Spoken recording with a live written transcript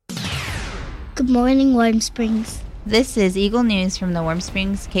Good morning, Warm Springs. This is Eagle News from the Warm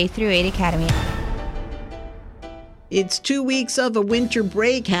Springs K-8 Academy. It's 2 weeks of a winter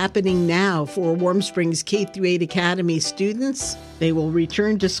break happening now for Warm Springs K-8 Academy students. They will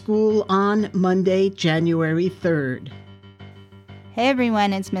return to school on Monday, January 3rd. Hey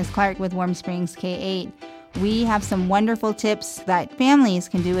everyone, it's Ms. Clark with Warm Springs K-8. We have some wonderful tips that families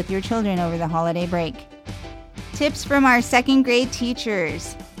can do with your children over the holiday break. Tips from our second grade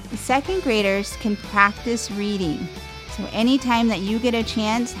teachers. Second graders can practice reading. So anytime that you get a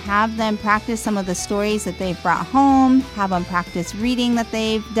chance, have them practice some of the stories that they've brought home, have them practice reading that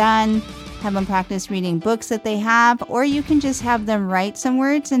they've done, have them practice reading books that they have, or you can just have them write some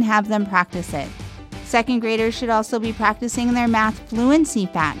words and have them practice it. Second graders should also be practicing their math fluency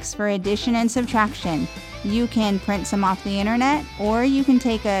facts for addition and subtraction. You can print some off the internet, or you can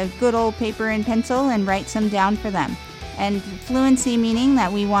take a good old paper and pencil and write some down for them. And fluency meaning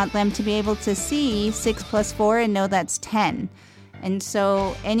that we want them to be able to see 6 plus 4 and know that's 10. And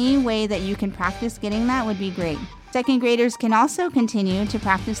so any way that you can practice getting that would be great. Second graders can also continue to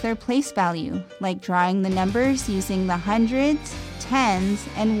practice their place value, like drawing the numbers using the hundreds, tens,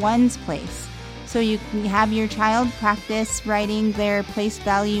 and ones place. So you can have your child practice writing their place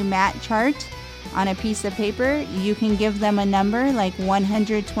value mat chart on a piece of paper. You can give them a number like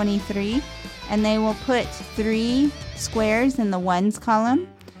 123, and they will put 3 squares in the ones column,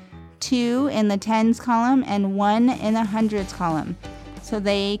 2 in the tens column, and 1 in the hundreds column, so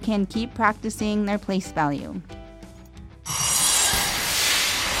they can keep practicing their place value.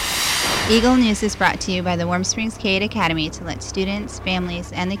 Eagle News is brought to you by the Warm Springs K-8 Academy to let students,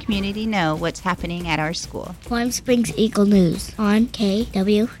 families, and the community know what's happening at our school. Warm Springs Eagle News on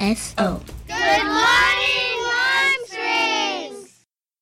KWSO.